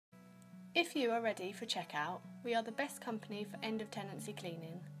If you are ready for checkout, we are the best company for end of tenancy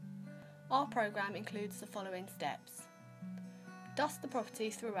cleaning. Our programme includes the following steps: dust the property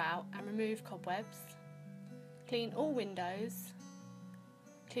throughout and remove cobwebs, clean all windows,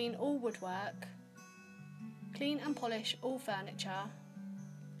 clean all woodwork, clean and polish all furniture,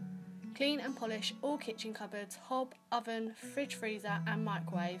 clean and polish all kitchen cupboards, hob, oven, fridge, freezer and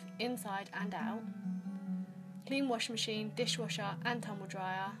microwave inside and out, clean washing machine, dishwasher and tumble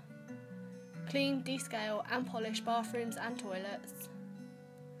dryer, clean, descale and polish bathrooms and toilets,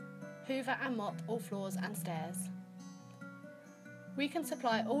 hoover and mop all floors and stairs. We can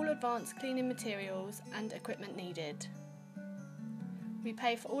supply all advanced cleaning materials and equipment needed. We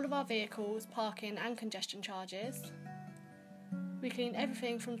pay for all of our vehicles, parking and congestion charges. We clean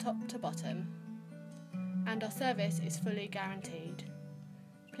everything from top to bottom, and our service is fully guaranteed.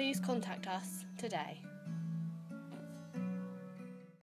 Please contact us today.